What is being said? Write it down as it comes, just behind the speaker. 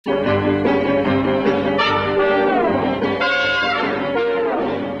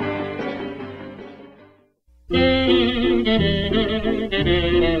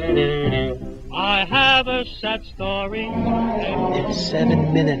that story. It's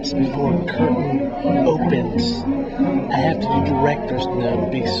 7 minutes before curtain opens. I have to do director's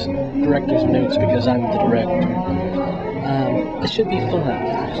notes because I'm the director. It should be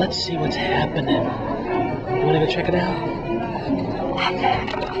fun. Let's see what's happening. You want to go check it out?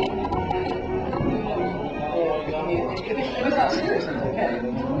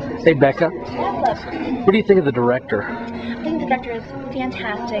 Hey, Becca. What do you think of the director? I think the director is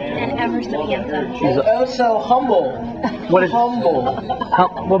fantastic and ever so handsome. She's so humble. What is humble?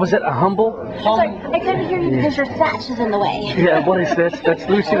 What was it? A humble? Sorry, I couldn't hear you because your thatch is in the way. Yeah. What is this? That's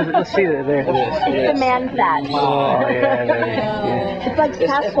Lucy. Let's see it there. It's the man thatch. Oh yeah, yeah. It's like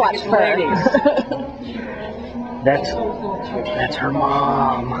Sasquatch fur. That's her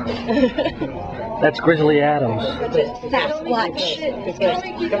mom. That's Grizzly Adams. Sasquatch.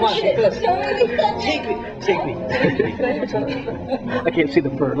 Come on, take me. I can't see the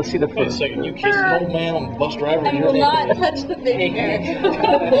fur. Let's see the fur. Wait a second, you kissed an old man on the bus driver? I will not touch the baby hair.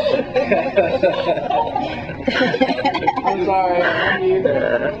 I'm sorry.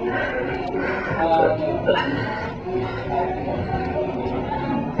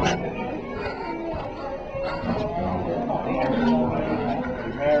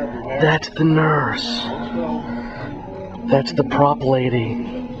 That's the nurse. That's the prop lady.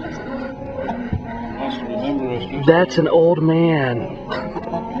 That's an old man.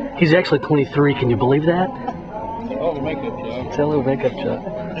 He's actually 23. Can you believe that? Oh, the makeup job. Tell her makeup job.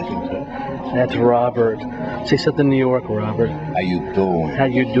 I think so. That's Robert. Say something New York, Robert. How you doing? How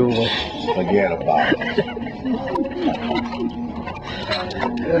you doing? Forget about it.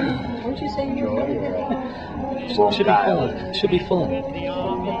 What'd you say you were? Should be fun. Should be fun.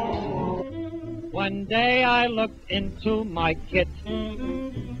 One day I looked into my kit.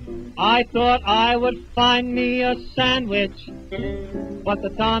 I thought I would find me a sandwich, but the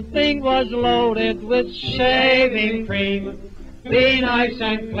darn thing was loaded with shaving cream. Be nice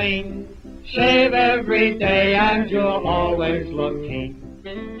and clean, shave every day and you'll always look keen.